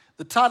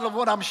The title of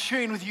what I'm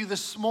sharing with you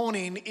this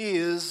morning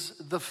is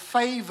The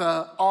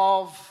Favour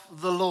of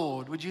the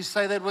Lord. Would you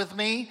say that with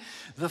me?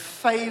 The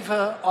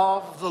Favour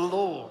of the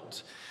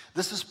Lord.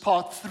 This is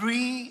part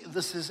 3.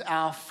 This is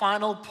our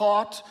final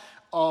part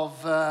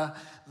of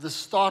the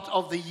start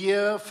of the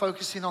year,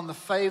 focusing on the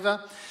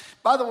favour.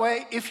 By the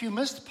way, if you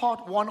missed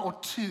part 1 or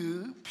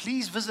 2,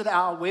 please visit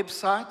our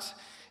website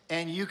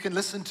and you can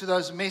listen to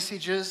those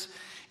messages.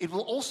 It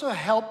will also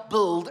help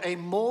build a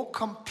more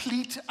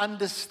complete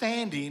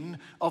understanding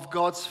of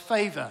God's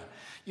favor.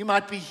 You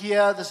might be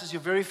here, this is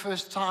your very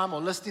first time, or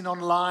listening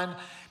online,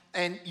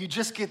 and you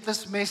just get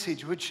this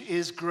message, which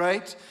is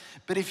great.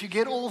 But if you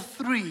get all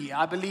 3,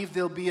 I believe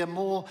there'll be a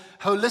more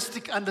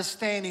holistic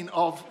understanding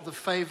of the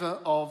favor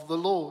of the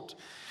Lord.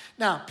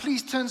 Now,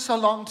 please turn so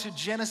long to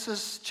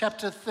Genesis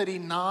chapter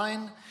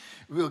 39.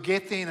 We'll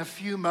get there in a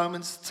few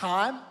moments'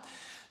 time.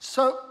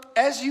 So,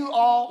 as you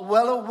are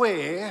well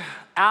aware,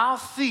 our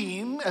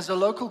theme as a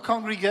local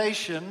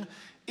congregation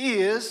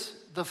is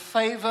the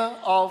favor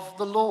of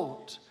the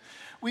Lord.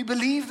 We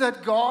believe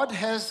that God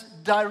has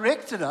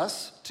directed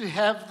us to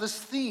have this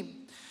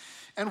theme.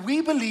 And we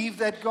believe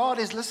that God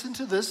is, listen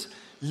to this,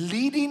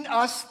 leading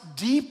us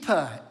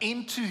deeper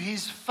into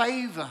His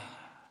favor.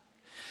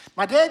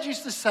 My dad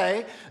used to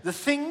say, the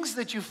things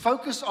that you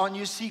focus on,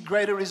 you see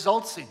greater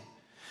results in.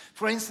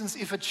 For instance,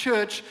 if a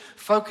church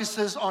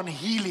focuses on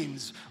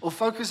healings or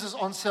focuses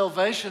on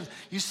salvation,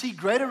 you see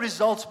greater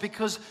results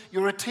because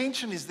your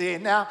attention is there.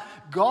 Now,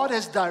 God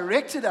has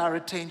directed our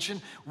attention.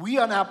 We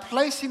are now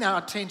placing our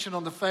attention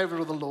on the favor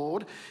of the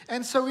Lord.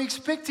 And so we're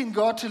expecting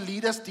God to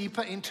lead us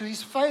deeper into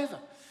His favor.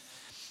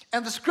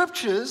 And the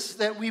scriptures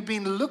that we've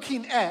been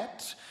looking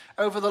at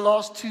over the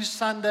last 2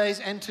 Sundays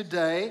and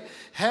today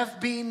have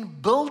been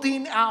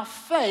building our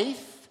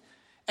faith,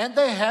 and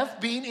they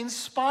have been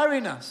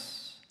inspiring us.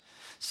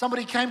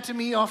 Somebody came to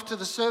me after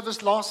the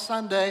service last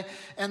Sunday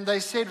and they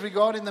said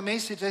regarding the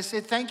message, they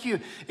said, thank you,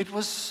 it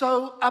was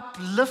so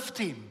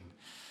uplifting.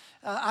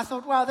 I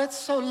thought, wow, that's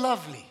so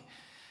lovely.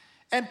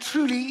 And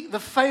truly, the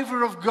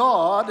favor of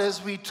God,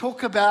 as we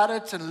talk about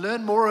it and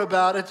learn more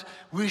about it,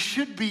 we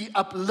should be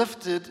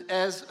uplifted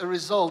as a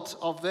result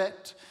of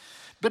that.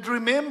 But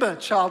remember,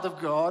 child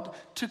of God,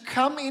 to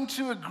come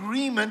into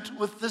agreement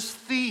with this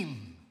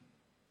theme.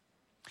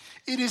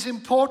 It is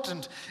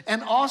important,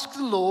 and ask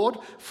the Lord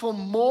for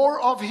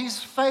more of His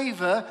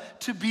favor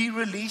to be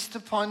released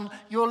upon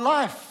your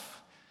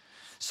life.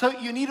 So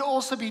you need to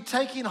also be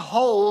taking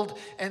hold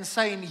and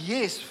saying,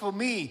 yes, for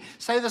me.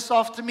 Say this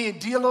after me,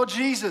 dear Lord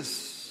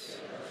Jesus,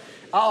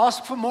 I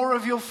ask for more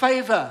of your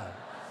favor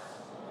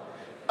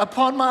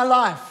upon my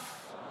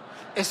life,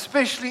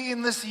 especially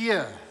in this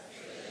year.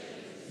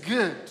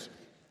 Good.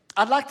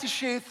 I'd like to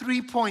share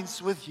 3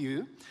 points with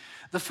you.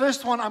 The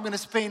first one I'm going to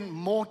spend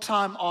more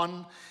time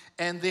on,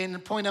 and then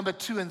point number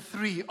 2 and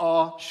 3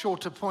 are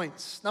shorter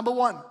points. Number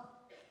 1,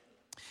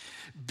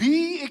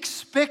 be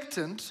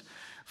expectant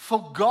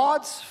for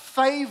God's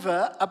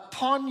favor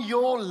upon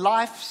your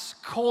life's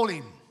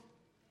calling.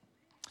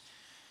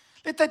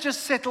 Let that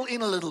just settle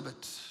in a little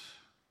bit.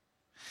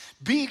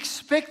 Be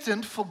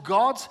expectant for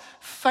God's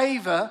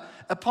favor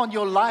upon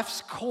your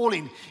life's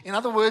calling. In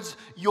other words,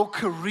 your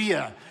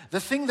career, the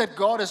thing that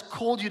God has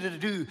called you to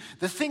do,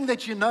 the thing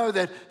that you know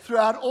that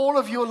throughout all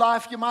of your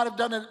life, you might have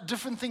done a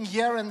different thing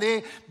here and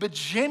there, but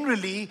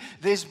generally,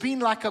 there's been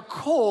like a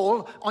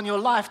call on your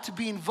life to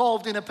be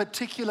involved in a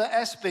particular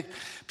aspect.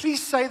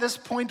 Please say this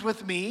point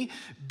with me,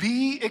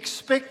 be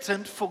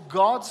expectant for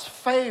God's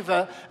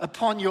favor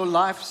upon your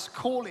life's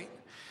calling.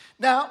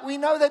 Now, we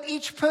know that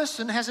each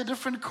person has a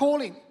different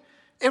calling.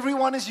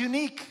 Everyone is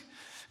unique.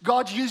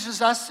 God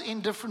uses us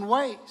in different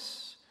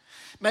ways.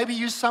 Maybe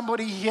you're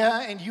somebody here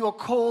and you are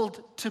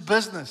called to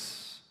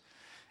business.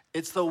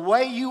 It's the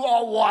way you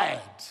are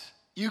wired.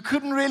 You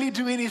couldn't really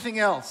do anything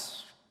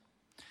else.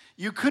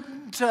 You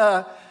couldn't,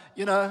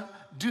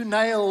 do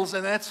nails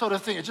and that sort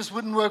of thing. It just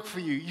wouldn't work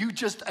for you. You're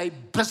just a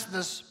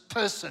business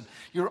person.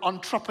 You're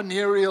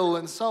entrepreneurial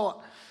and so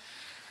on.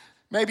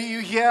 Maybe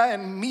you're here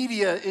and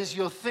media is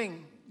your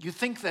thing. You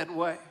think that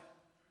way.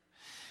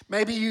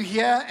 Maybe you're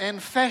here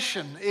and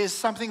fashion is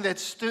something that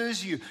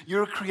stirs you.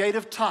 You're a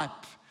creative type.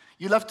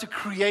 You love to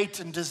create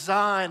and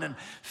design, and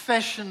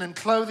fashion and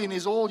clothing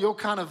is all your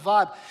kind of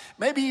vibe.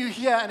 Maybe you're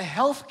here and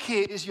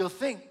healthcare is your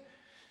thing.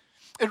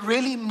 It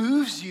really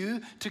moves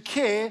you to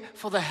care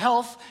for the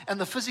health and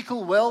the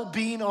physical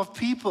well-being of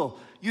people.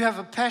 You have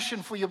a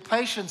passion for your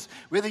patients,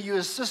 whether you're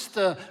a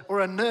sister or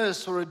a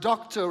nurse or a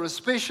doctor or a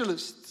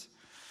specialist.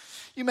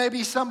 You may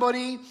be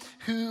somebody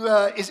who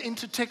is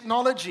into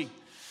technology.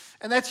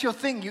 And that's your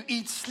thing. You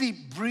eat,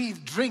 sleep,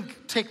 breathe,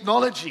 drink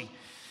technology.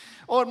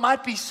 Or it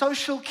might be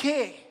social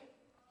care.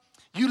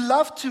 You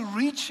love to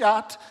reach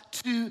out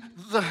to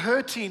the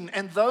hurting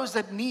and those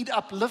that need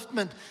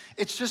upliftment.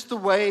 It's just the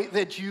way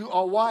that you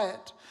are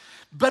wired.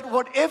 But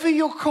whatever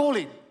your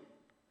calling,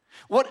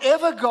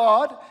 whatever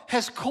God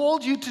has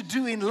called you to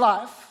do in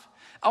life,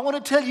 I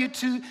want to tell you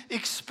to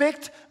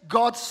expect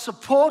God's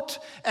support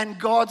and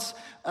God's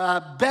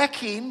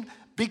backing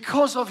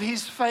because of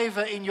His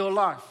favor in your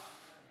life.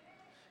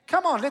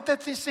 Come on, let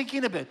that thing sink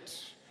in a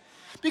bit.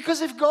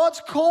 Because if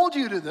God's called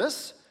you to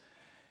this,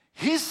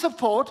 His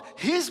support,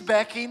 His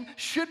backing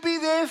should be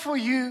there for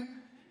you.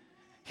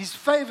 His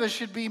favor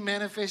should be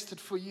manifested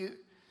for you.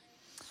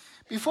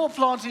 Before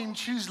planting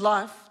Choose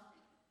Life,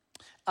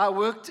 I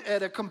worked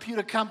at a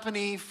computer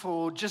company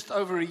for just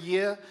over a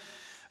year.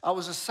 I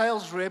was a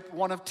sales rep,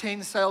 one of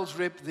 10 sales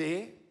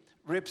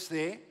reps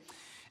there.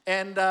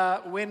 And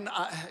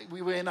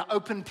we were in an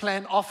open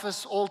plan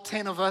office, all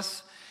 10 of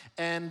us.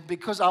 And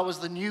because I was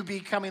the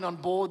newbie coming on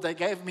board, they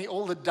gave me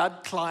all the dud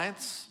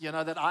clients,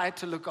 that I had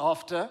to look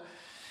after.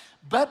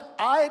 But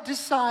I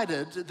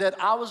decided that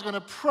I was going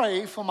to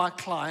pray for my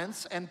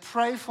clients and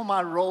pray for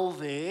my role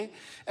there.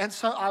 And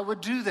so I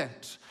would do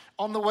that.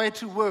 On the way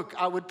to work,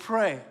 I would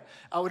pray.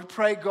 I would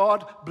pray,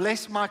 God,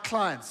 bless my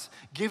clients.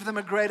 Give them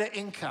a greater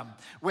income.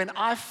 When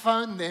I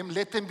phone them,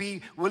 let them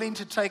be willing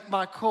to take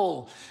my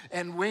call.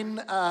 And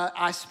when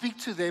I speak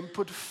to them,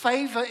 put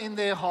favor in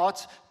their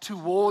hearts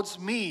towards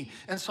me.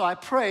 And so I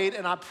prayed,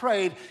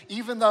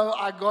 even though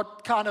I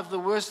got kind of the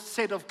worst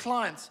set of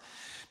clients.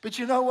 But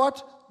you know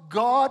what?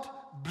 God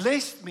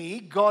blessed me.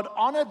 God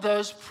honored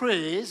those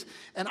prayers.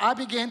 And I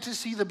began to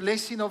see the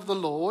blessing of the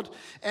Lord.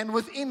 And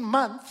within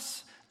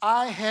months,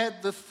 I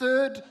had the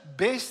third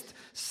best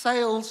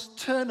sales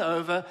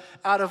turnover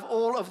out of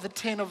all of the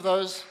 10 of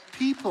those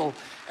people.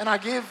 And I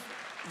give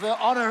the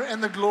honor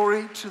and the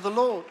glory to the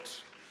Lord.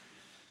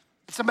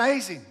 It's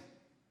amazing.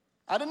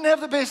 I didn't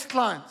have the best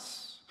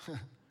clients.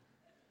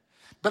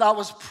 But I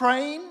was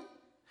praying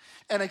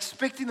and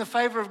expecting the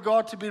favor of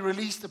God to be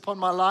released upon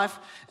my life.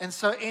 And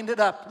so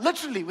ended up,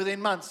 literally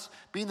within months,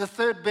 being the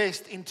third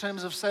best in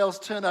terms of sales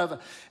turnover.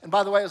 And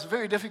by the way, it was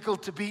very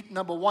difficult to beat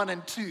number 1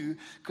 and 2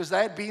 because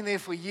they had been there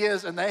for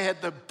years and they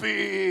had the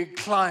big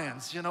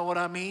clients, you know what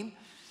I mean?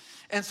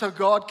 And so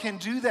God can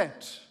do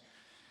that.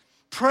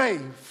 Pray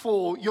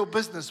for your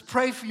business.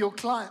 Pray for your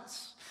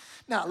clients.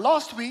 Now,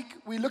 last week,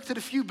 we looked at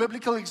a few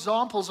biblical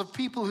examples of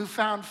people who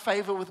found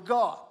favor with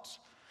God.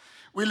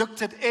 We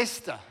looked at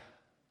Esther.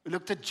 We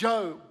looked at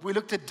Job, we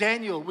looked at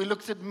Daniel, we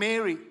looked at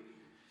Mary.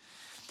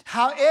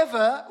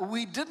 However,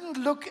 we didn't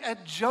look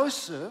at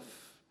Joseph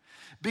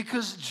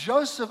because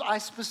Joseph, I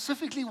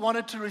specifically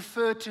wanted to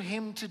refer to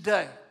him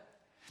today.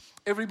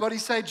 Everybody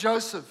say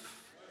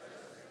Joseph.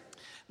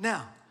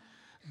 Now,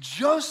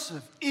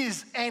 Joseph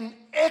is an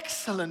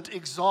excellent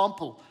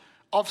example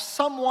of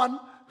someone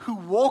who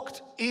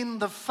walked in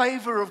the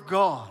favor of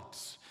God.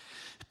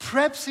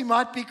 Perhaps he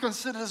might be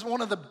considered as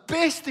one of the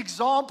best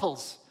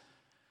examples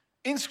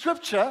in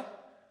Scripture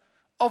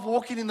of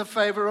walking in the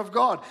favor of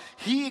God.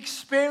 He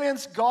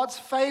experienced God's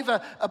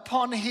favor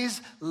upon his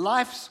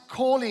life's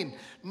calling.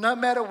 No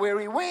matter where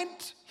he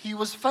went, he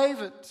was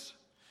favored.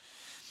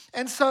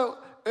 And so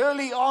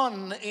early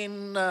on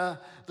in the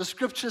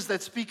Scriptures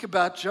that speak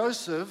about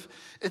Joseph,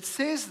 it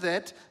says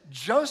that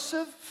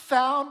Joseph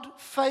found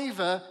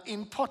favor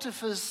in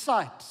Potiphar's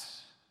sight.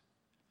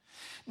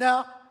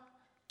 Now,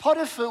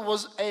 Potiphar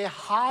was a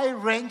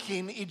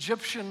high-ranking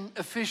Egyptian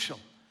official.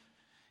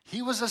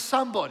 He was a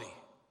somebody.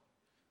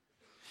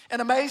 And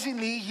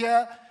amazingly,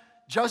 here,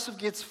 Joseph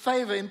gets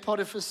favor in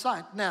Potiphar's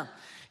sight. Now,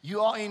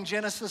 you are in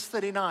Genesis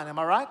 39, am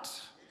I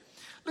right?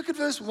 Look at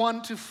verse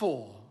 1 to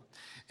 4.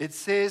 It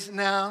says,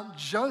 now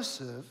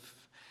Joseph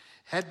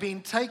had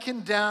been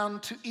taken down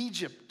to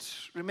Egypt.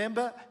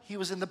 Remember, he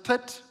was in the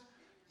pit.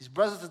 His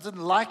brothers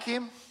didn't like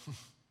him.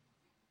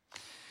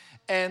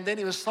 And then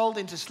he was sold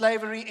into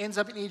slavery, ends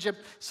up in Egypt.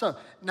 So,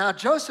 now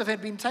Joseph had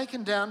been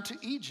taken down to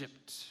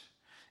Egypt.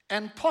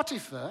 And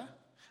Potiphar,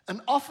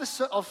 an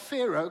officer of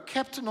Pharaoh,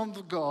 captain of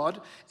the guard,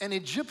 an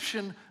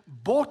Egyptian,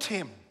 bought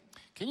him.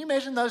 Can you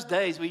imagine those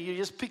days where you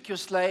just pick your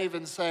slave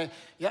and say,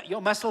 yeah,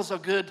 your muscles are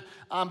good,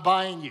 I'm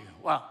buying you?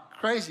 Wow,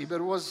 crazy,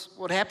 but it was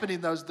what happened in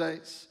those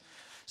days.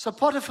 So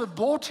Potiphar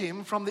bought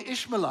him from the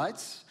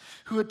Ishmaelites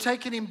who had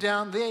taken him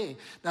down there.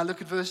 Now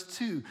look at verse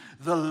 2.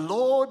 The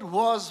Lord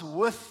was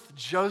with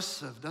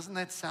Joseph. Doesn't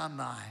that sound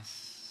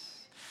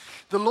nice?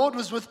 The Lord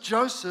was with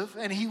Joseph,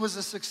 and he was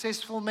a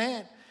successful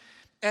man.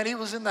 And he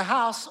was in the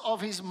house of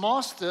his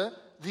master,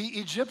 the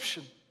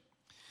Egyptian.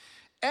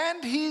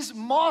 And his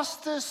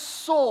master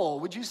saw,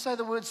 would you say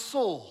the word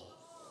saw?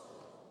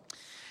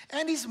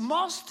 And his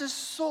master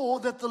saw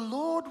that the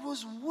Lord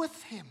was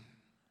with him,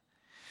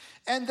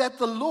 and that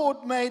the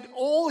Lord made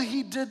all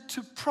he did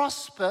to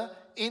prosper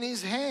in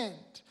his hand.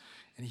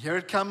 And here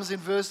it comes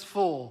in verse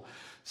 4.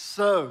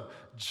 So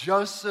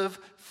Joseph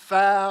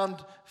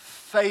found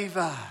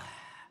favor.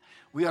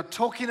 We are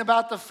talking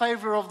about the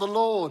favor of the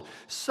Lord.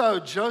 So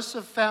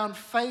Joseph found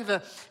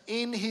favor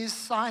in his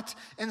sight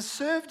and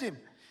served him.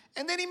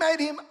 And then he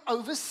made him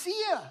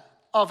overseer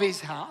of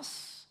his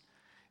house.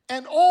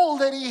 And all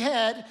that he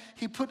had,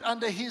 he put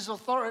under his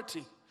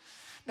authority.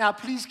 Now,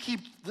 please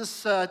keep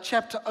this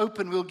chapter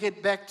open. We'll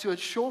get back to it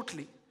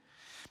shortly.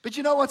 But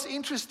you know what's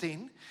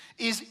interesting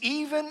is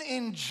even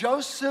in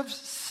Joseph's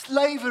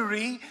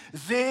slavery,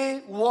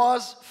 there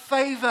was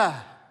favor.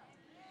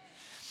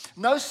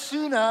 No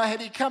sooner had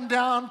he come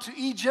down to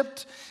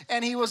Egypt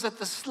and he was at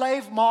the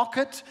slave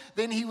market,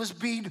 then he was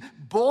being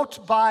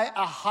bought by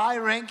a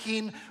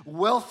high-ranking,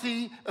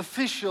 wealthy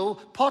official,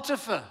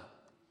 Potiphar.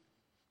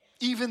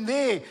 Even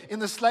there in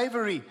the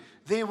slavery,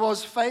 there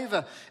was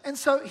favor. And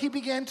so he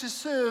began to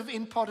serve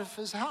in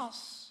Potiphar's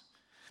house.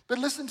 But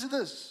listen to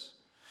this.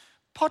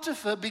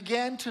 Potiphar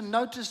began to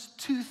notice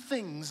two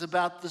things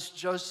about this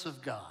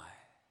Joseph guy.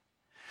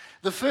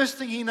 The first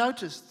thing he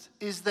noticed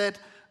is that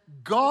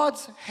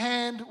God's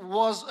hand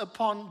was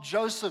upon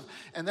Joseph.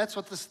 And that's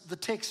what the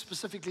text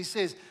specifically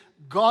says.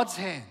 God's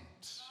hand.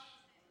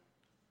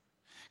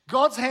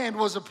 God's hand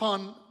was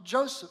upon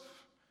Joseph.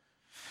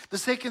 The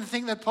second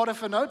thing that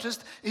Potiphar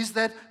noticed is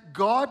that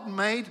God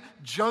made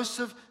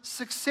Joseph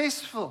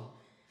successful.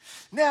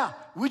 Now,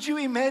 would you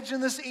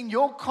imagine this in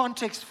your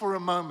context for a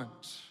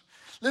moment?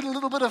 Let a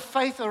little bit of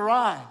faith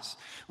arise.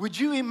 Would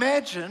you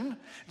imagine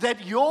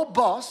that your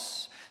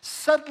boss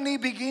suddenly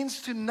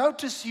begins to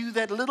notice you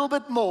that little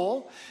bit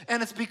more,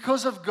 and it's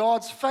because of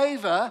God's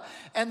favor,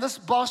 and this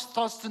boss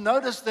starts to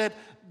notice that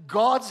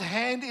God's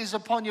hand is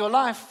upon your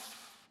life?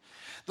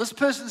 This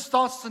person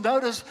starts to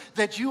notice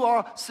that you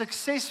are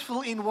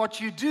successful in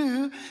what you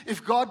do.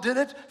 If God did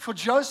it for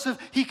Joseph,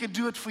 he can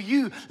do it for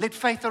you. Let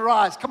faith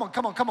arise. Come on,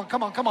 come on, come on,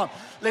 come on, come on.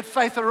 Let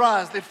faith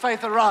arise. Let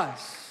faith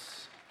arise.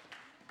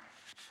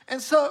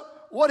 And so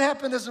what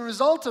happened as a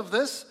result of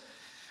this,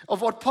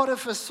 of what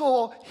Potiphar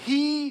saw?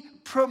 He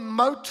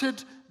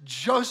promoted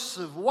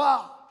Joseph.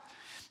 Wow.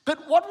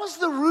 But what was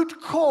the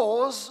root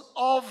cause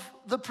of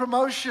the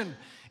promotion?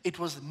 It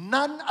was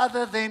none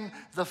other than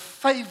the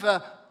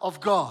favor of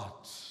God.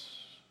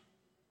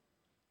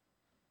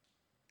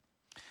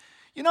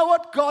 You know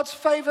what? God's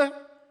favor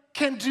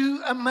can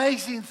do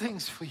amazing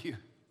things for you.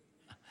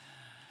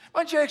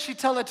 Why don't you actually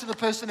tell that to the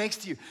person next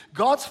to you?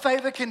 God's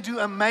favor can do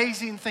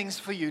amazing things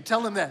for you.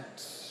 Tell them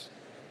that.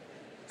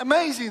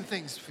 Amazing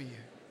things for you.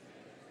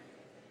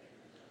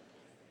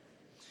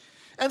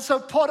 And so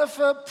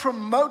Potiphar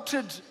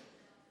promoted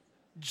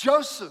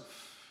Joseph.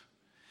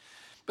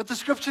 But the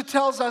scripture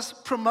tells us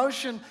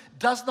promotion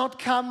does not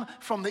come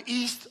from the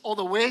east or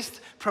the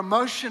west.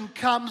 Promotion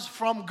comes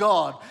from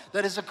God.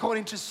 That is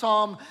according to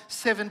Psalm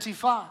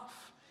 75.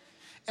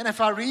 And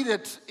if I read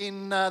it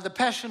in the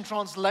Passion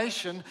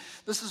Translation,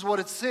 this is what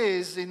it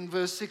says in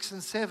verse 6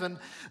 and 7.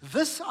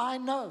 This I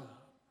know.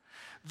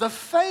 The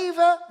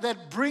favor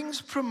that brings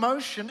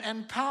promotion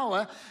and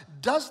power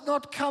does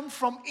not come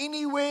from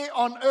anywhere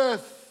on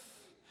earth.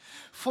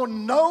 For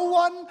no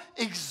one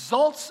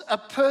exalts a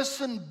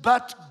person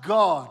but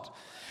God.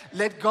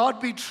 Let God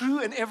be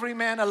true and every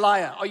man a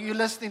liar. Are you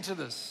listening to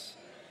this?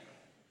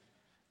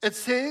 It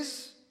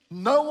says,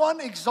 no one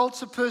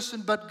exalts a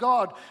person but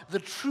God, the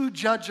true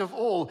judge of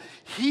all.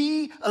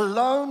 He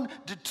alone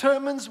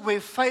determines where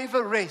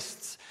favor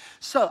rests.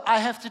 So I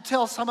have to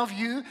tell some of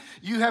you,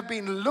 you have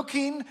been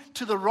looking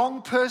to the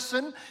wrong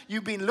person.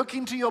 You've been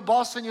looking to your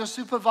boss and your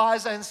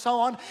supervisor and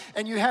so on.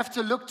 And you have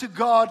to look to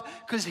God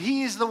because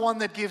He is the one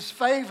that gives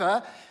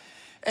favor.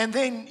 And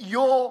then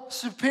your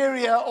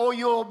superior or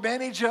your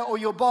manager or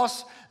your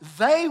boss,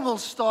 they will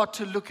start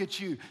to look at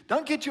you.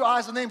 Don't get your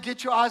eyes on them,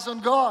 get your eyes on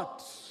God.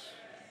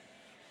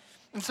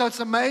 And so it's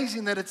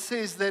amazing that it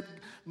says that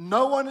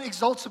no one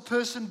exalts a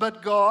person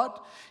but God.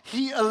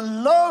 He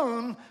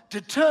alone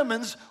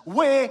determines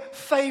where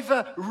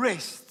favor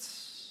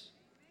rests.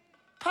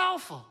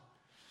 Powerful.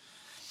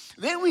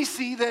 Then we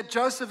see that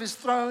Joseph is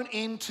thrown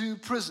into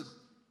prison.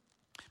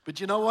 But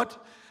you know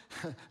what?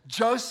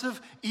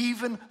 Joseph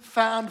even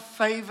found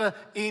favor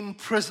in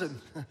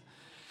prison.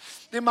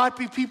 There might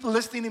be people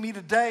listening to me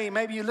today.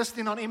 Maybe you're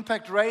listening on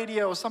Impact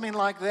Radio or something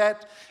like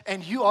that,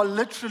 and you are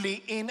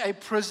literally in a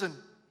prison.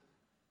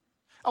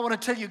 I want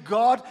to tell you,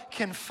 God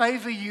can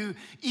favor you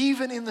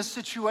even in the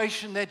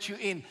situation that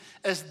you're in,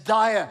 as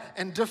dire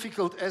and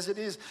difficult as it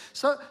is.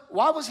 So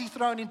why was he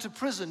thrown into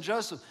prison,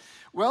 Joseph?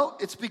 Well,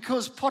 it's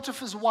because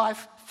Potiphar's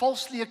wife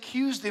falsely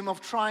accused him of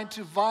trying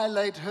to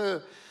violate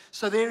her.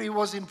 So there he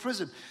was in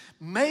prison.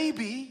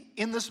 Maybe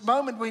in this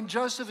moment when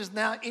Joseph is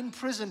now in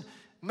prison,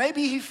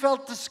 maybe he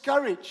felt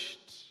discouraged.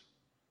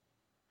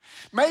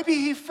 Maybe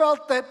he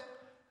felt that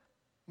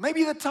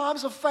maybe the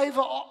times of favor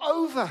are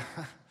over.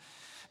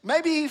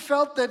 Maybe he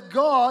felt that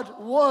God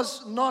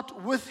was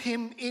not with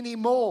him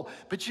anymore.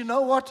 But you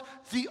know what?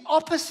 The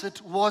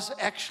opposite was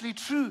actually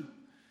true.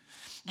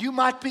 You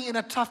might be in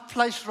a tough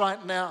place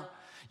right now.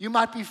 You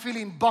might be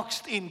feeling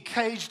boxed in,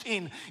 caged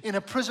in a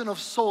prison of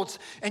sorts,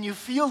 and you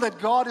feel that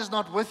God is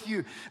not with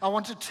you. I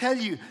want to tell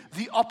you,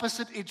 the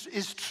opposite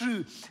is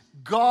true.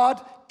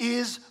 God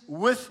is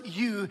with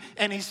you,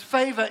 and His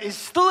favor is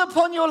still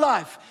upon your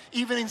life,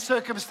 even in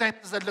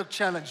circumstances that look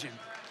challenging.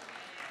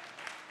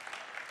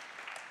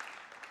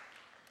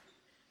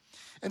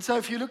 And so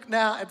if you look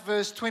now at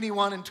verse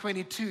 21 and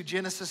 22,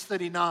 Genesis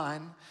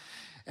 39,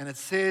 and it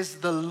says,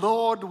 the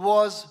Lord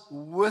was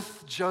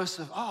with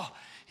Joseph. Oh,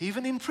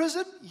 even in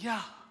prison?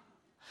 Yeah.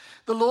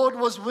 The Lord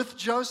was with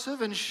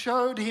Joseph and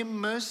showed him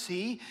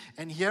mercy.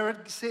 And here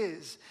it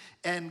says,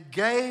 and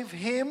gave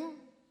him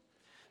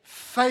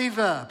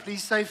favor.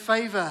 Please say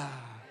favor.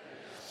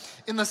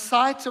 in the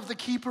sight of the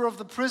keeper of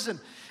the prison.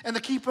 And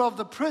the keeper of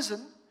the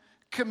prison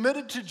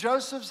committed to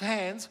Joseph's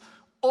hands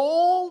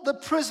all the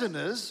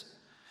prisoners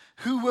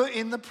who were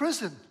in the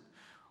prison.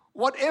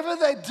 Whatever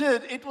they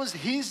did, it was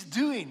his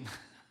doing.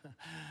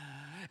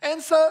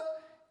 And so,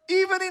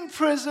 even in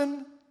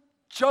prison,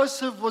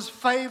 Joseph was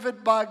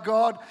favored by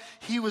God.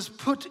 He was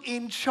put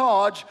in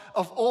charge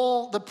of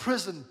all the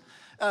prison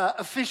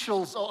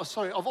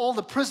of all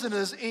the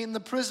prisoners in the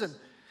prison.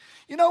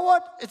 You know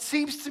what? It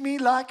seems to me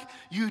like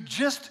you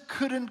just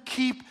couldn't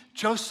keep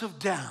Joseph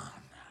down.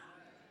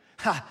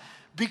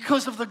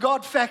 Because of the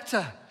God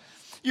factor.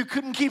 You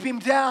couldn't keep him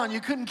down. You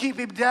couldn't keep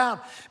him down.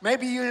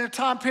 Maybe you're in a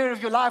time period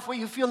of your life where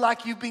you feel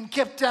like you've been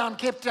kept down.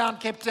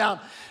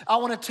 I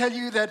want to tell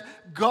you that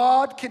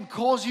God can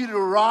cause you to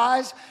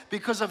rise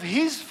because of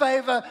his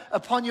favor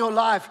upon your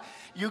life.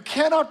 You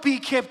cannot be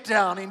kept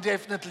down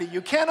indefinitely.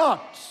 You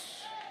cannot.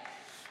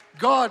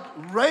 God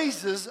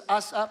raises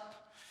us up.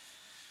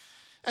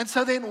 And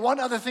so then one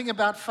other thing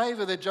about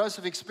favor that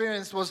Joseph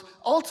experienced was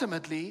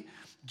ultimately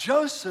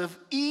Joseph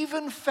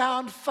even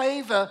found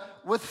favor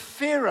with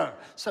Pharaoh.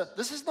 So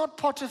this is not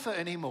Potiphar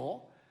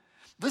anymore.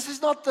 This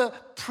is not the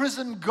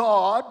prison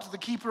guard, the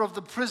keeper of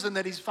the prison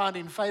that he's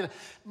finding favor.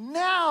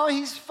 Now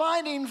he's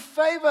finding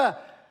favor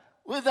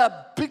with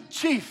a big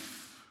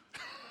chief,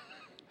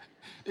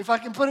 if I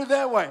can put it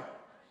that way.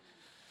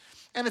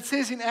 And it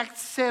says in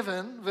Acts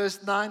 7,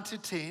 verse 9 to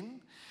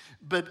 10,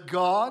 but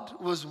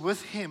God was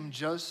with him,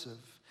 Joseph,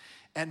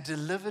 and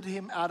delivered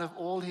him out of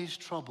all his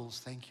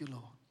troubles. Thank you,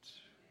 Lord.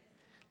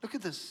 Look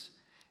at this.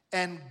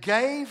 And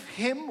gave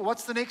him,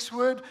 what's the next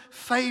word?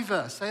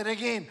 Favor. Say it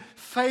again.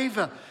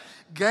 Favor.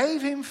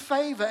 Gave him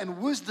favor and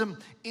wisdom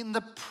in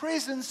the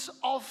presence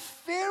of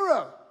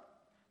Pharaoh,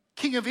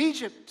 king of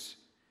Egypt.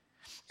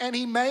 And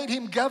he made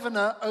him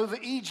governor over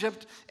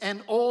Egypt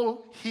and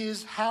all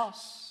his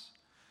house.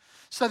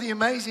 So the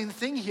amazing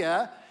thing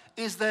here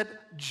is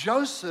that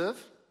Joseph,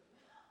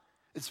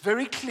 it's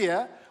very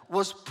clear,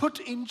 was put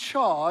in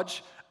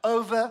charge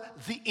over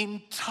the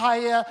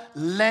entire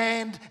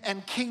land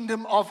and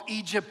kingdom of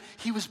Egypt.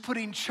 He was put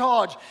in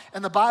charge.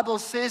 And the Bible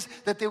says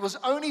that there was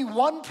only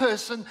one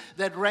person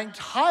that ranked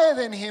higher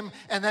than him,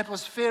 and that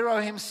was Pharaoh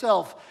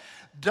himself.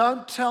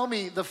 Don't tell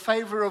me the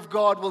favor of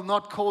God will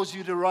not cause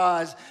you to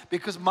rise,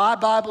 because my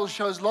Bible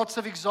shows lots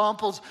of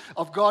examples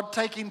of God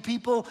taking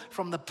people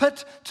from the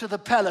pit to the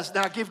palace.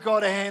 Now give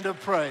God a hand of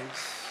praise.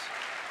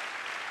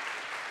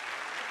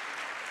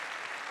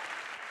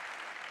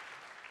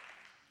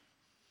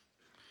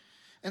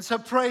 And so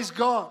praise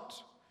God.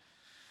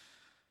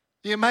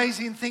 The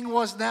amazing thing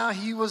was now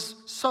he was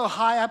so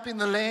high up in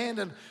the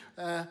land,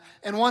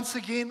 and once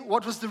again,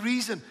 what was the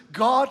reason?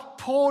 God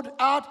poured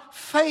out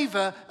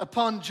favor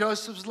upon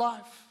Joseph's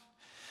life.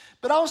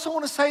 But I also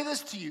want to say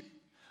this to you.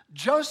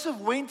 Joseph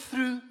went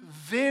through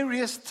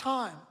various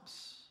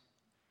times.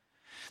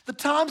 The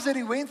times that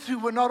he went through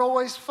were not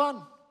always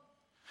fun.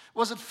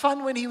 Was it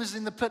fun when he was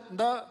in the pit?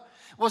 No.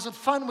 Was it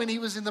fun when he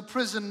was in the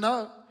prison?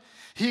 No.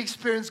 He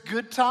experienced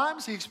good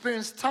times, he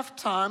experienced tough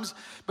times,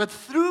 but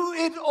through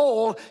it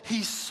all,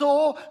 he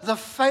saw the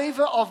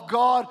favor of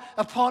God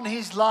upon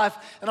his life.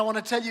 And I want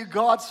to tell you,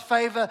 God's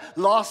favor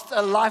lasts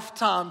a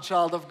lifetime,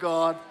 child of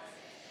God.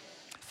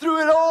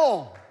 Through it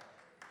all,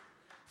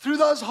 through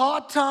those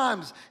hard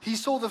times, he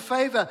saw the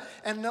favor.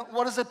 And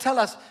what does it tell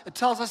us? It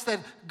tells us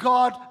that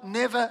God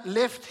never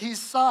left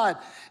his side.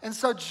 And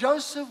so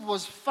Joseph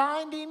was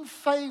finding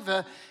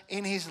favor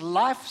in his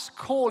life's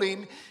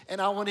calling.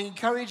 And I want to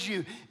encourage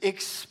you,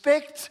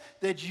 expect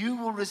that you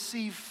will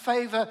receive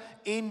favor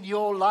in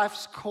your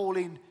life's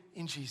calling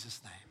in Jesus'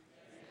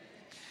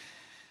 name.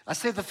 I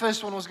said the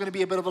first one was going to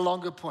be a bit of a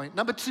longer point.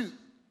 Number 2.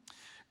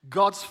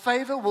 God's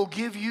favor will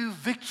give you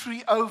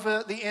victory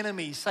over the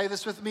enemy. Say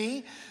this with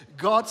me.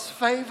 God's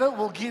favor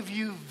will give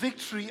you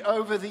victory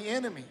over the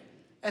enemy.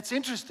 That's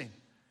interesting.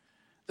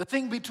 The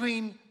thing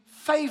between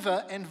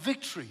favor and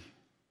victory.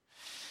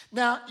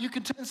 Now, you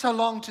can turn so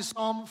long to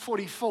Psalm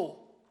 44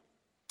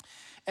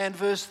 and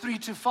verse 3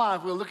 to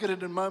 5. We'll look at it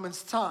in a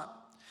moment's time.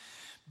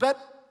 But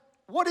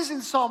what is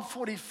in Psalm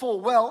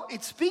 44? Well,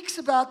 it speaks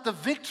about the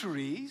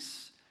victories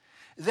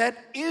that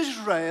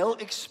Israel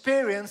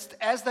experienced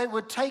as they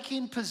were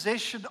taking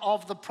possession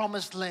of the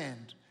promised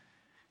land.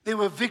 There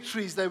were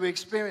victories they were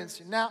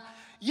experiencing. Now,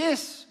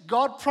 yes,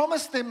 God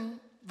promised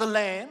them the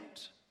land,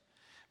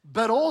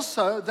 but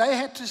also they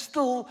had to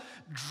still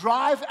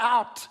drive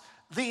out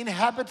the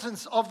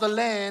inhabitants of the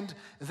land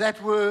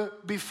that were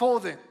before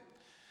them.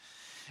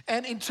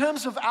 And in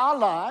terms of our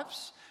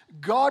lives,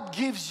 God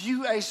gives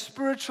you a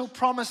spiritual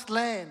promised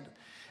land.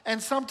 And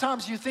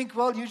sometimes you think,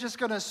 well, you're just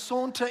going to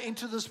saunter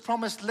into this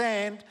promised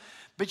land.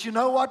 But you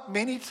know what?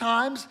 Many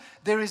times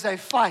there is a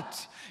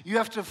fight. You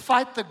have to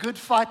fight the good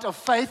fight of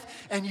faith,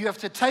 and you have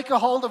to take a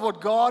hold of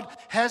what God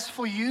has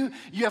for you.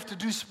 You have to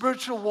do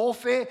spiritual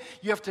warfare.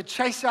 You have to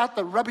chase out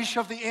the rubbish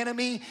of the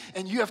enemy,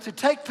 and you have to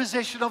take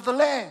possession of the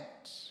land.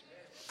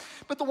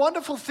 But the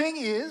wonderful thing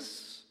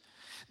is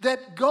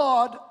that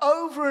God,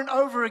 over and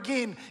over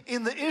again,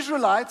 in the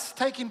Israelites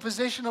taking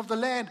possession of the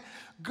land,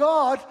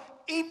 God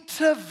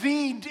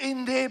intervened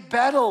in their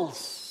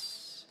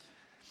battles.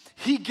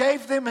 He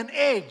gave them an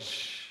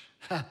edge.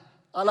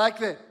 I like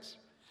that.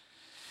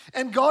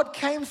 And God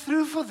came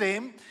through for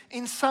them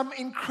in some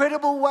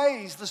incredible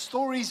ways. The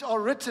stories are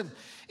written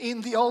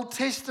in the Old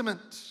Testament.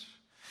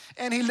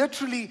 And He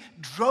literally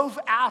drove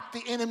out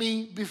the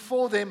enemy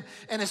before them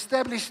and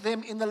established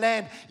them in the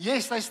land.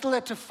 Yes, they still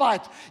had to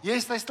fight.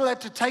 Yes, they still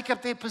had to take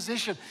up their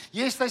position.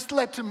 Yes, they still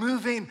had to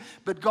move in.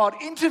 But God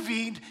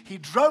intervened, He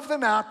drove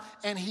them out,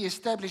 and He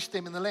established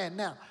them in the land.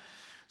 Now,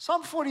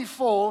 Psalm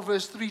 44,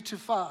 verse 3 to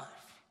 5,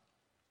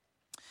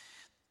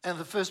 and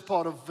the first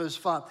part of verse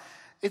 5.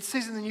 It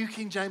says in the New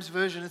King James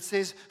Version, it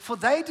says, "For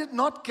they did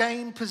not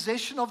gain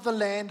possession of the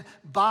land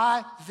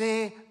by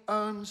their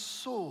own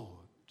sword,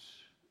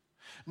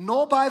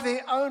 nor by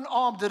their own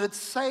arm did it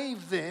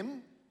save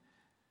them,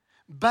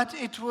 but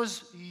it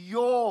was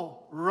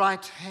your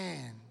right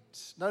hand."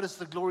 Notice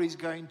the glory is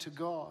going to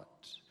God.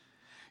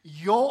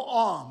 Your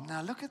arm.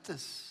 Now look at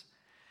this.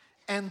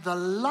 "And the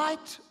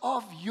light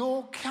of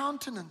your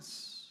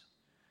countenance,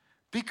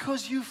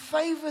 because you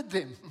favored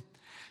them."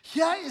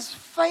 Here is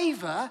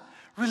favor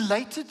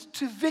related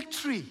to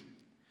victory.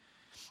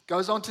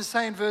 Goes on to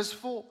say in verse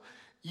 4,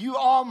 "You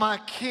are my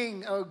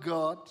king, O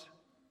God.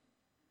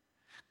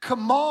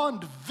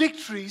 Command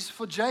victories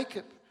for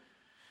Jacob.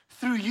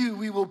 Through you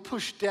we will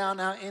push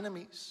down our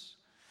enemies."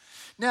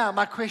 Now,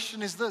 my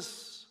question is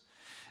this: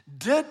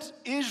 did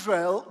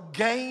Israel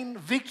gain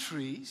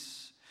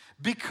victories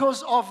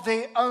because of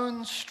their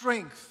own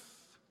strength?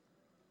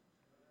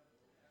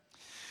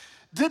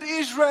 Did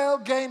Israel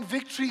gain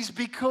victories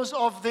because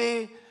of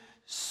their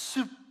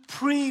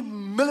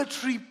supreme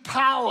military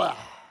power?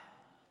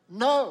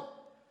 No.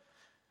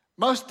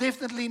 Most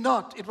definitely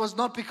not. It was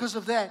not because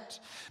of that.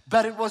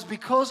 But it was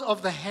because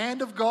of the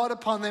hand of God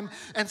upon them,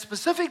 and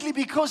specifically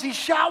because He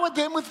showered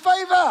them with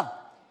favor.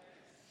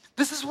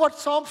 This is what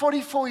Psalm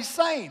 44 is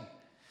saying.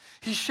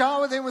 He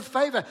showered them with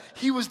favor.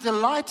 He was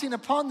delighting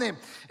upon them.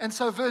 And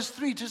so verse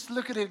 3, just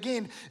look at it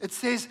again. It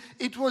says,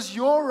 "It was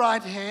your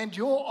right hand,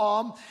 your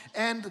arm,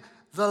 and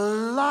the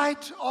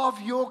light of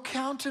your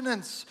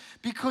countenance,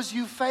 because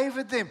you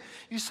favored them."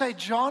 You say,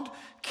 "John,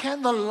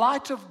 can the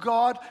light of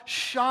God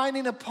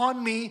shining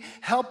upon me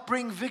help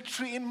bring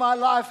victory in my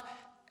life?"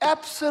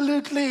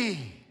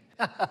 Absolutely.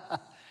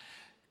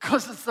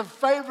 Because it's the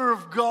favor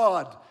of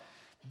God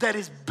that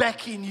is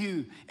backing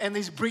you and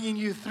is bringing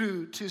you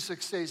through to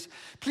success.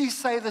 Please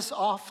say this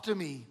after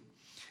me.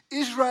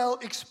 Israel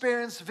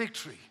experienced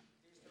victory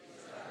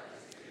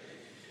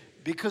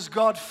because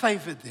God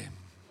favored them.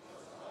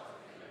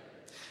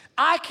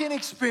 I can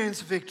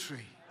experience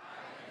victory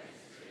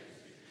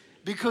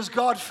because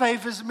God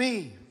favors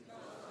me.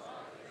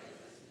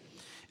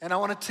 And I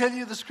want to tell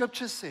you, the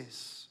scripture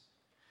says,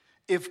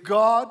 if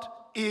God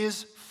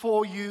is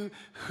for you,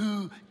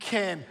 who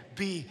can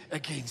be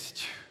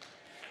against you?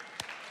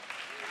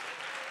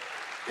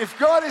 If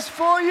God is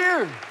for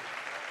you.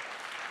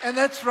 And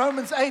that's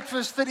Romans 8,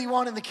 verse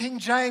 31 in the King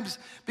James.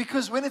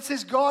 Because when it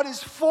says God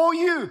is for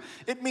you,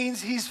 it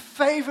means He's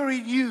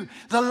favoring you.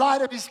 The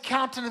light of His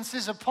countenance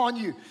is upon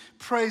you.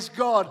 Praise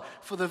God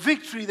for the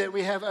victory that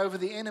we have over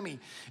the enemy.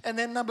 And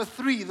then number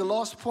 3, the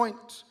last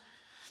point.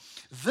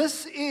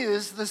 This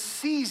is the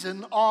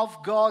season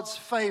of God's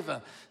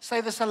favor. Say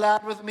this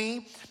aloud with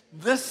me.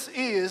 This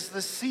is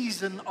the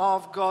season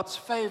of God's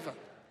favor.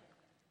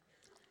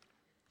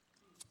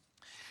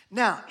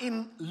 Now,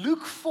 in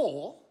Luke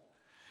 4,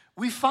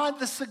 we find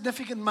this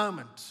significant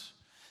moment,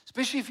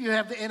 especially if you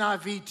have the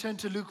NIV, turn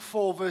to Luke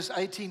 4, verse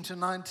 18 to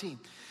 19.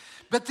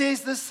 But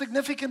there's this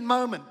significant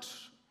moment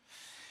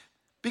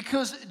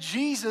because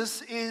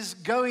Jesus is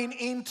going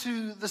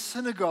into the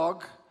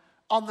synagogue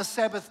on the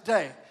Sabbath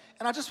day.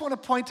 And I just want to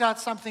point out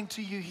something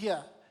to you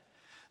here.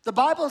 The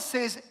Bible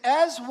says,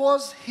 as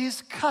was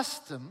His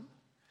custom,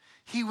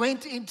 He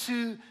went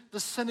into the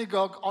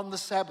synagogue on the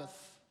Sabbath.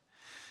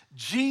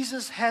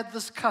 Jesus had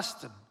this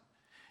custom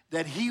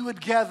that He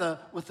would gather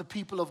with the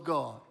people of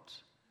God.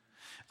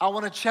 I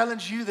want to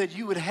challenge you that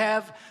you would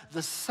have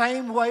the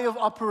same way of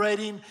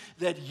operating,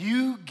 that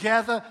you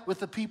gather with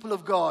the people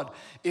of God.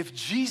 If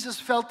Jesus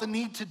felt the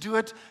need to do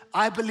it,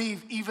 I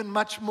believe even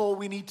much more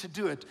we need to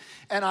do it.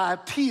 And I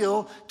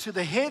appeal to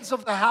the heads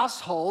of the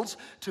households,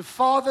 to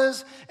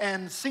fathers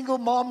and single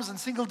moms and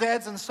single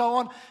dads and so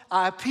on.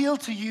 I appeal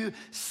to you,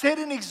 set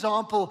an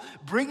example,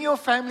 bring your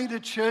family to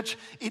church.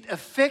 It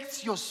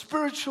affects your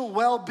spiritual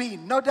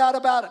well-being, no doubt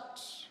about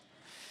it.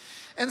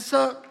 And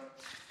so,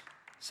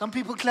 some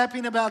people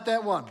clapping about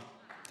that one.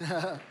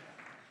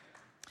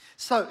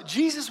 So,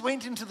 Jesus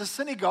went into the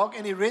synagogue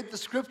and He read the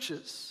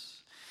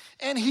scriptures.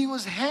 And He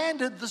was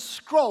handed the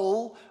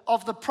scroll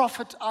of the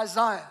prophet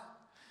Isaiah.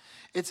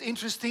 It's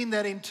interesting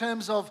that in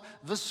terms of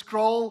the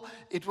scroll,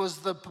 it was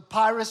the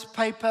papyrus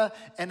paper,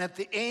 and at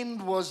the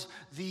end was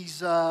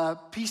these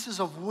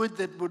pieces of wood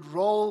that would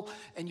roll,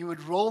 and you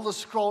would roll the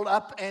scroll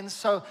up. And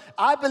so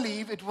I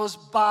believe it was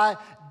by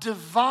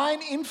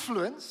divine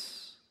influence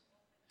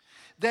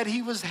that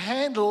He was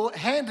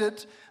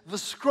handed the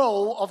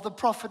scroll of the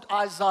prophet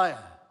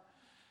Isaiah.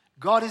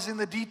 God is in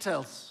the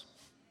details.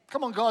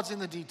 Come on, God's in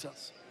the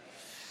details.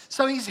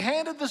 So he's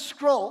handed the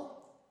scroll,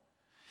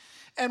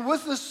 and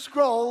with the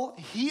scroll,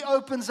 he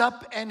opens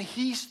up and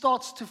he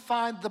starts to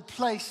find the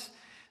place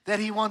that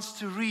he wants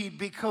to read,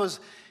 because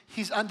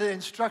he's under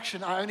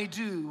instruction. I only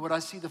do what I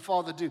see the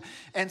Father do.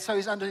 And so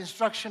he's under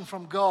instruction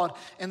from God.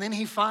 And then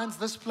he finds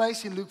this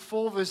place in Luke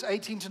 4, verse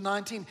 18 to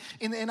 19.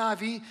 In the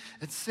NIV,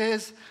 it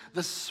says,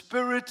 "The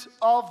Spirit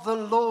of the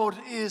Lord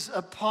is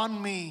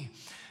upon me,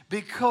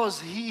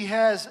 because he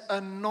has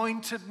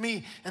anointed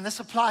me." And this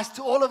applies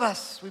to all of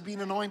us. We've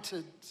been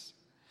anointed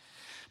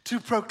to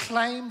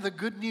proclaim the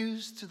good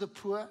news to the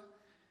poor.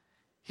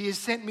 He has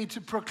sent me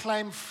to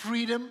proclaim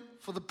freedom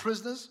for the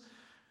prisoners,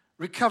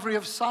 recovery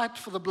of sight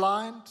for the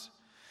blind,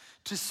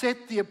 to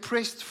set the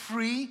oppressed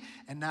free.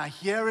 And now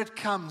here it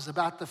comes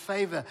about the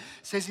favor.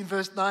 It says in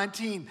verse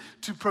 19,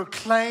 to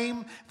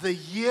proclaim the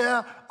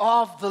year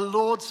of the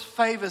Lord's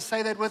favor.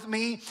 Say that with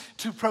me.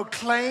 To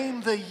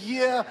proclaim the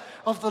year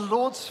of the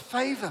Lord's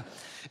favor.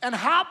 And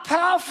how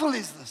powerful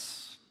is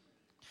this?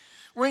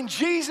 When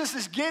Jesus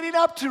is getting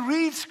up to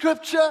read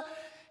scripture,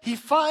 he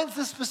finds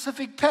the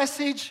specific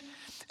passage.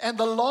 And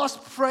the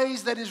last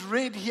phrase that is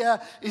read here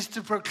is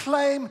to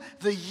proclaim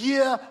the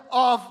year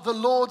of the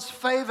Lord's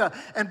favor.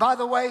 And by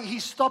the way, he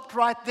stopped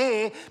right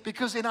there,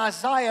 because in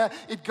Isaiah,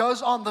 it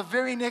goes on the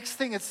very next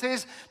thing. It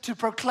says to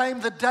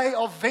proclaim the day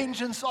of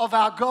vengeance of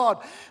our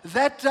God.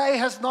 That day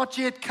has not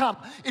yet come.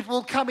 It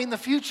will come in the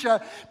future.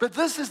 But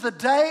this is the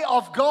day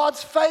of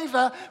God's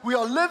favor. We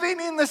are living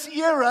in this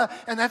era,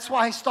 and that's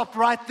why he stopped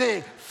right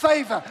there.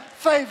 Favor,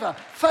 favor,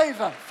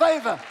 favor,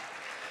 favor.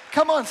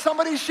 Come on,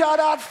 somebody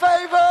shout out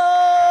favor.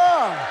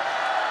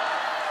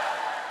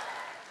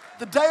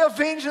 The day of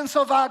vengeance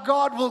of our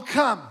God will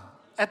come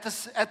at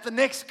the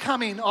next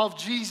coming of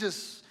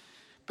Jesus.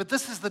 But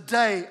this is the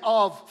day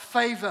of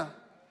favor.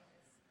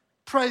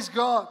 Praise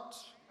God.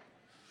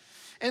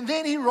 And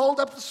then he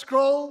rolled up the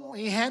scroll,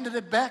 he handed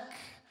it back,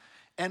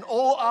 and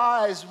all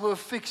eyes were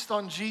fixed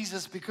on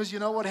Jesus, because you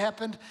know what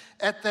happened?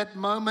 At that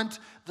moment,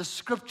 the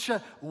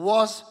scripture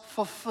was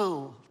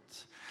fulfilled.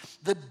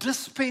 The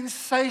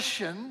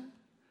dispensation,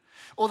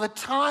 or the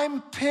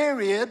time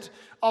period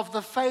of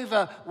the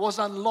favor, was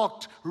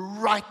unlocked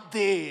right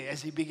there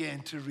as he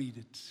began to read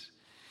it.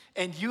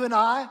 And you and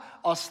I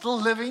are still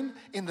living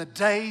in the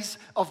days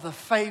of the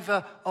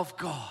favor of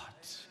God.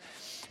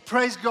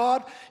 Praise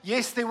God.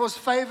 Yes, there was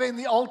favor in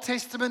the Old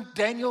Testament.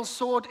 Daniel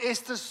saw it,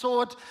 Esther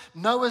saw it,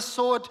 Noah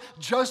saw it,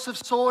 Joseph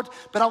saw it.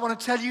 But I want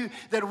to tell you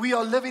that we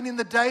are living in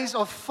the days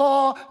of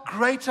far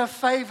greater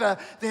favor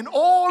than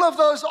all of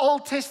those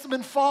Old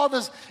Testament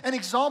fathers and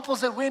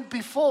examples that went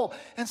before.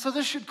 And so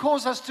this should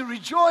cause us to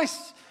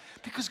rejoice,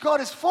 because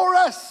God is for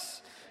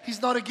us.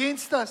 He's not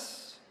against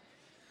us.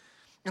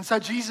 And so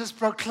Jesus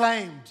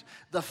proclaimed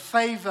the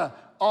favor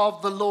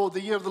of the Lord,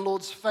 the year of the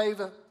Lord's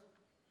favor.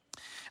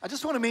 I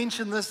just want to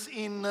mention this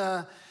in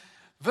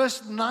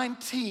verse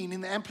 19 in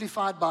the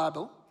Amplified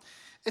Bible.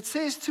 It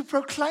says to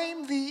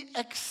proclaim the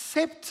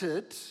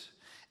accepted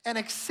and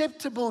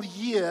acceptable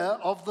year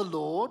of the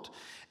Lord.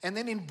 And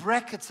then in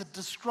brackets it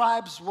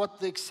describes what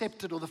the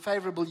accepted or the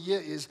favorable year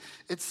is.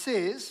 It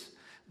says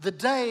the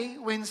day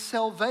when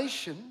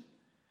salvation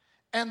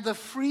and the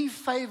free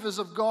favors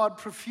of God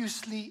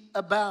profusely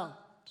abound.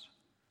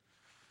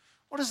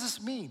 What does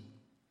this mean?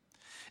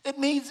 It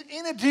means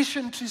in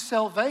addition to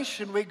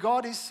salvation, where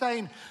God is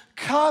saying,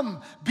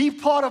 come, be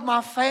part of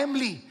my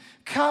family.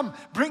 Come,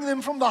 bring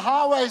them from the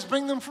highways,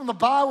 bring them from the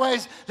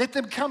byways, let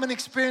them come and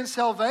experience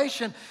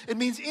salvation. It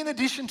means in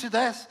addition to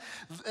that,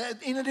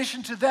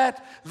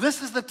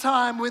 this is the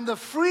time when the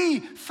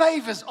free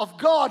favors of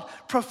God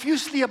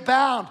profusely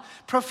abound.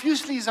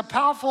 Profusely is a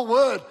powerful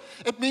word.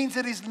 It means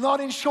it is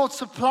not in short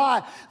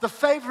supply. The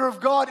favor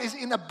of God is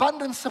in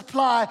abundant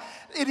supply.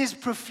 It is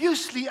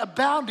profusely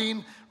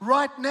abounding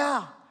right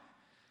now.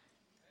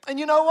 And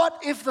you know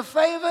what? If the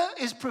favor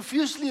is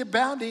profusely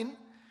abounding,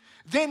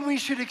 then we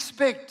should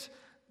expect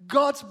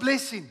God's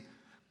blessing,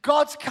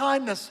 God's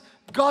kindness,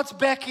 God's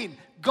backing,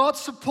 God's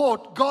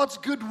support, God's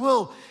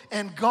goodwill,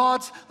 and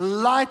God's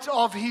light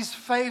of His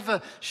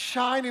favor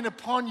shining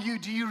upon you.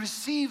 Do you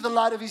receive the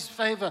light of His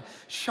favor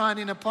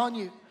shining upon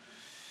you?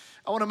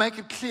 I want to make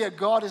it clear,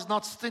 God is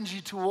not stingy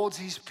towards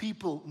His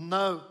people.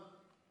 No,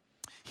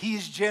 He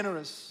is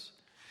generous.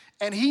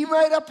 And He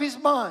made up His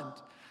mind.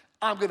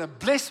 I'm going to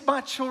bless my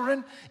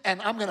children,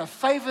 and I'm going to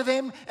favor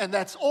them, and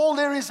that's all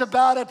there is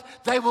about it.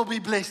 They will be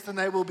blessed and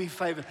they will be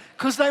favored,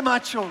 because they're my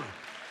children,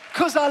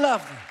 because I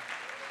love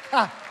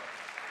them.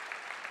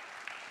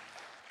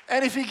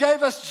 And if He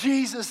gave us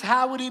Jesus,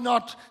 how would He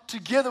not,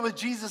 together with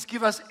Jesus,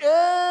 give us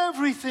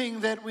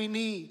everything that we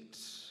need?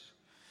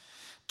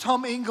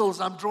 Tom Ingalls,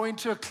 I'm drawing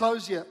to a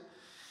close here.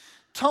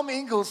 Tom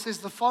Ingalls says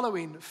the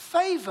following: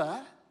 favor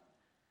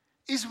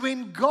is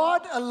when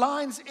God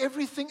aligns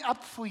everything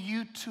up for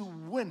you to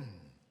win.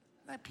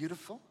 Isn't that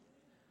beautiful?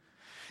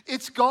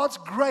 It's God's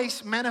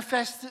grace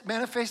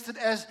manifested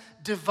as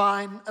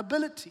divine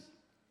ability.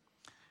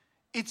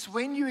 It's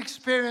when you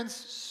experience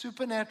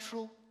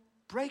supernatural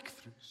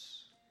breakthroughs.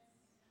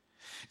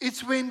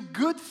 It's when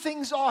good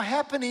things are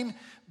happening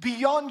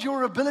beyond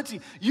your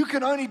ability. You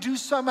can only do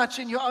so much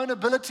in your own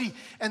ability,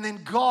 and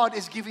then God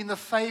is giving the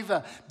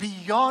favor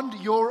beyond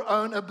your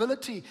own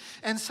ability.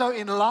 And so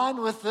in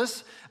line with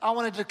this, I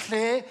want to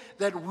declare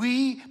that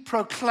we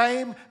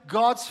proclaim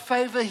God's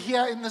favor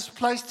here in this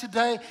place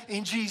today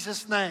in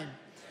Jesus' name.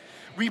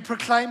 We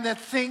proclaim that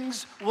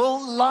things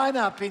will line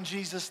up in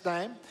Jesus'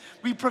 name.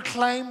 We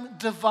proclaim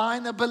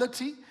divine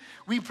ability.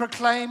 We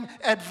proclaim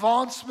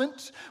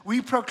advancement.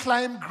 We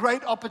proclaim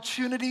great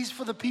opportunities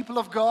for the people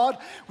of God.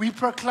 We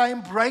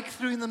proclaim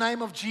breakthrough in the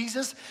name of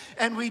Jesus.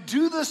 And we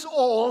do this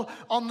all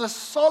on the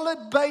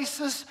solid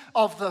basis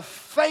of the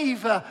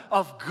favor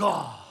of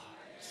God.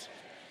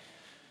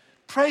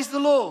 Praise the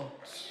Lord.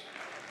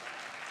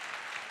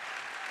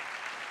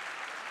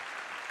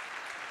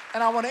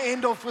 And I want to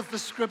end off with the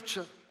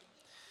scripture.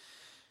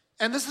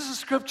 And this is a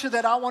scripture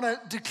that I want to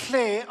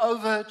declare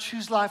over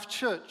Choose Life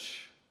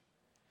Church.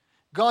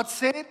 God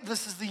said,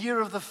 this is the year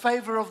of the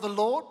favor of the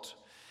Lord.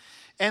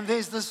 And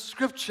there's this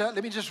scripture.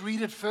 Let me just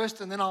read it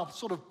first, and then I'll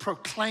sort of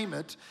proclaim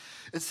it.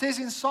 It says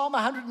in Psalm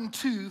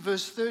 102,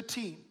 verse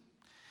 13.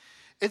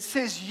 It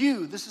says,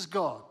 this is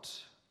God.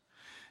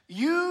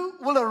 You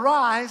will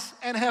arise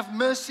and have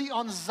mercy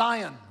on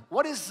Zion.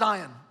 What is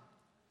Zion?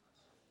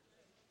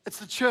 It's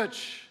the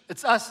church.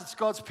 It's us. It's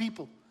God's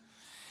people.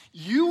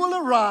 You will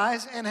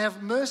arise and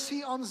have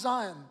mercy on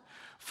Zion,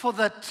 for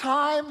the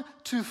time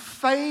to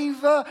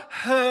favor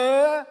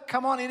her.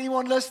 Come on,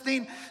 anyone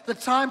listening? The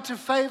time to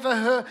favor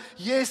her.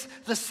 Yes,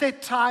 the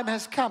set time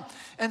has come.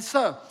 And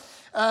so,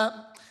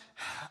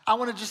 I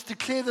want to just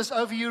declare this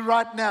over you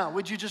right now.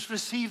 Would you just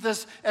receive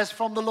this as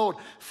from the Lord?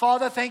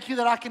 Father, thank you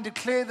that I can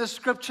declare this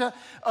scripture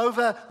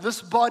over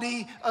this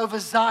body, over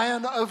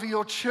Zion, over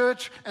your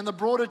church and the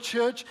broader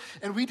church.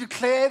 And we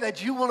declare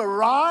that you will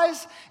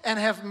arise and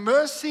have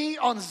mercy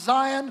on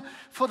Zion,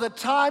 for the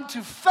time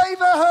to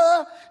favor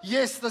her.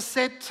 Yes, the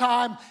set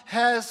time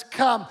has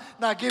come.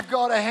 Now give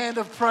God a hand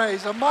of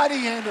praise, a mighty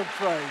hand of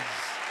praise.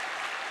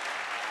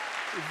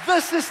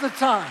 This is the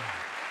time.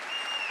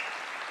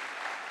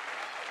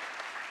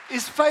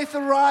 Is faith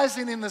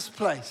arising in this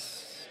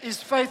place?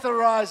 Is faith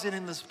arising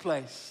in this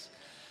place?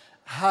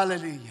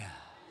 Hallelujah.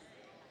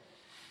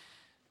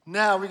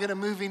 Now we're going to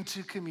move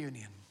into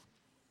communion.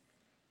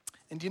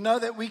 And do you know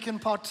that we can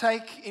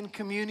partake in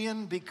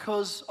communion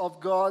because of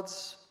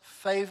God's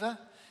favor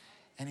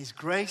and His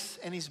grace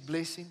and His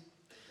blessing?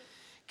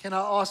 Can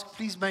I ask,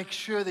 please make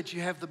sure that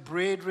you have the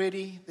bread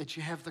ready, that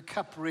you have the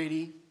cup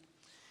ready.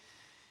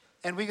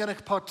 And we're going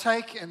to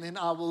partake, and then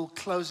I will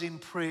close in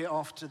prayer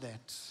after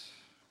that.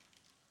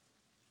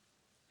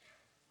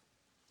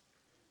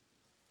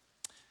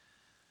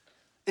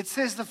 It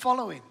says the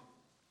following,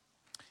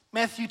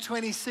 Matthew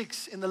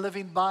 26 in the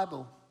Living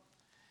Bible.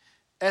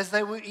 As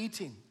they were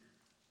eating,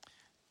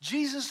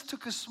 Jesus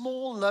took a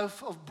small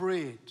loaf of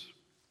bread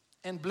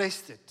and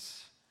blessed it,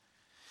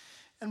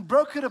 and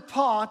broke it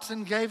apart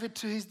and gave it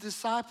to His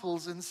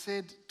disciples and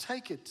said,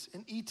 "Take it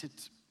and eat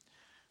it,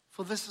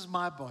 for this is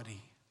my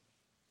body."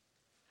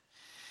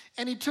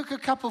 And He took a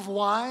cup of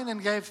wine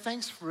and gave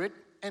thanks for it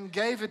and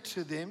gave it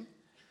to them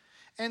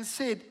and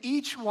said,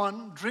 "Each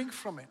one drink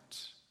from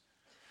it.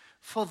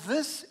 For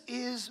this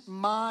is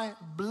my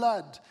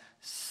blood,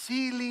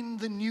 sealing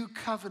the new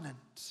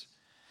covenant.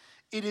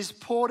 It is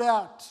poured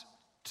out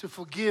to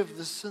forgive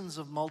the sins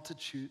of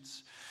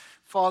multitudes."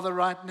 Father,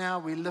 right now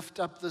we lift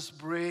up this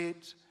bread.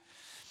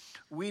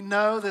 We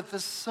know that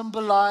this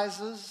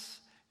symbolizes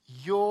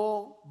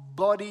your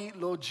body,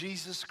 Lord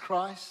Jesus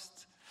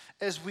Christ.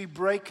 As we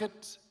break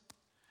it,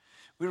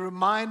 we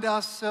remind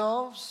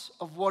ourselves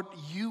of what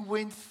you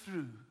went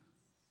through,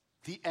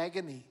 the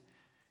agony,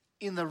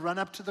 in the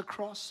run-up to the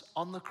cross,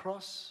 on the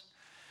cross.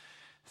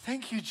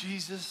 Thank you,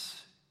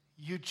 Jesus.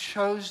 You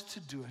chose to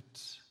do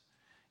it.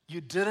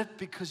 You did it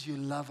because you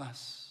love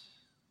us.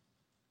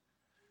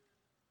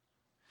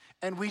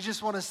 And we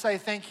just want to say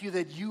thank you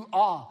that you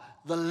are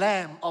the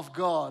Lamb of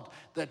God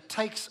that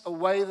takes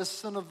away the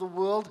sin of the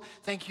world.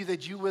 Thank you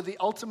that you were the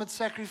ultimate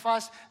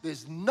sacrifice.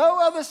 There's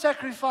no other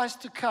sacrifice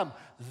to come.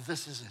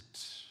 This is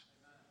it.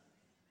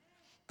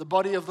 The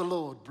body of the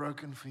Lord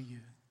broken for you.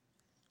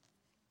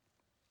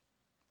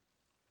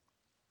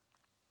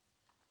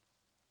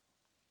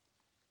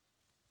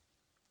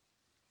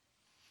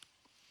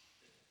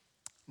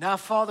 Now,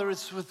 Father,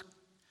 it's with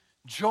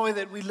joy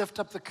that we lift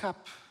up the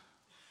cup.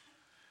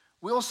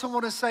 We also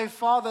want to say,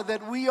 Father,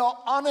 that we are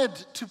honored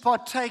to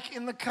partake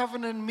in the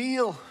covenant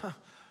meal.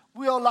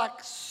 We are like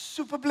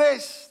super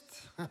blessed.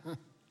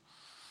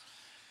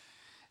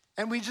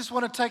 And we just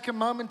want to take a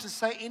moment to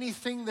say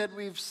anything that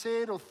we've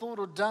said or thought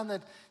or done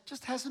that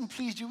just hasn't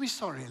pleased you. We're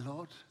sorry,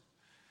 Lord.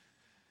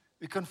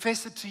 We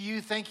confess it to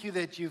you. Thank you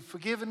that you've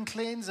forgiven,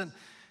 cleansed, and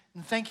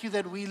thank you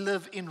that we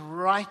live in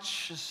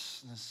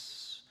righteousness.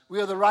 We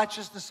are the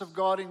righteousness of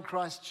God in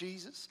Christ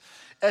Jesus.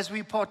 As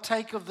we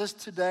partake of this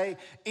today,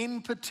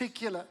 in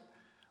particular,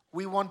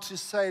 we want to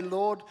say,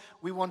 Lord,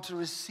 we want to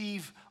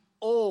receive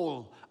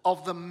all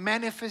of the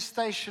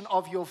manifestation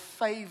of your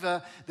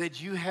favor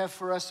that you have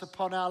for us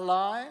upon our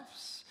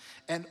lives.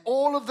 and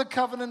all of the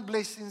covenant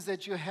blessings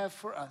that you have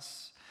for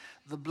us,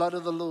 the blood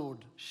of the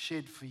Lord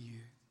shed for you.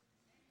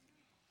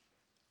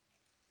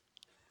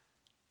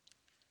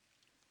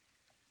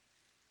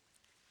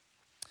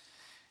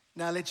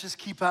 Now let's just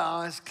keep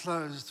our eyes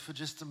closed for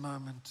just a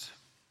moment.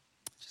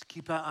 Just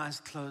keep our eyes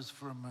closed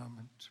for a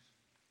moment.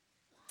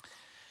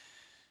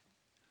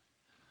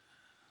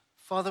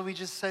 Father, we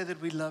just say that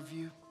we love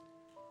you.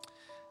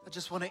 I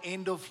just want to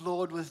end off,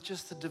 Lord, with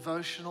just a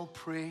devotional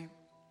prayer.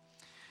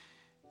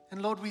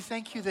 And Lord, we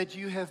thank you that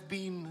you have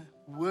been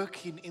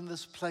working in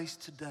this place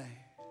today.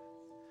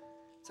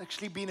 It's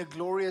actually been a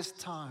glorious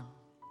time,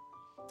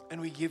 and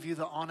we give you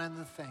the honor and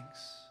the thanks.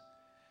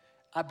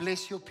 I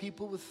bless your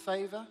people with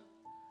favor.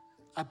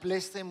 I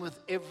bless them with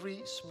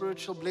every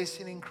spiritual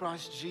blessing in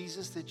Christ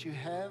Jesus that you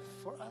have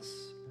for us.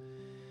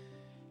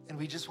 And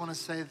we just want to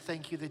say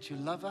thank you that you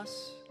love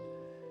us.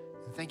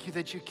 And thank you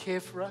that you care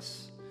for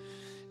us.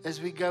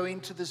 As we go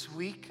into this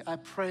week, I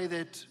pray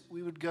that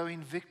we would go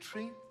in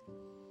victory.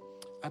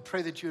 I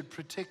pray that you would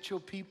protect your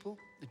people,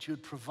 that you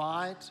would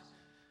provide,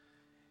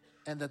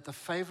 and that the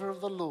favor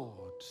of the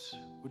Lord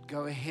would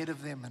go ahead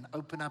of them and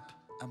open up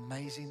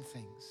amazing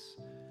things.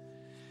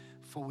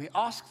 For we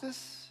ask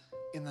this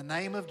in the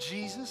name of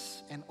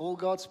Jesus, and all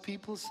God's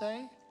people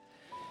say,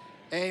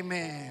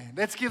 Amen.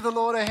 Let's give the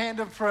Lord a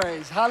hand of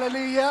praise.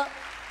 Hallelujah.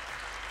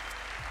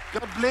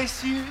 God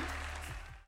bless you.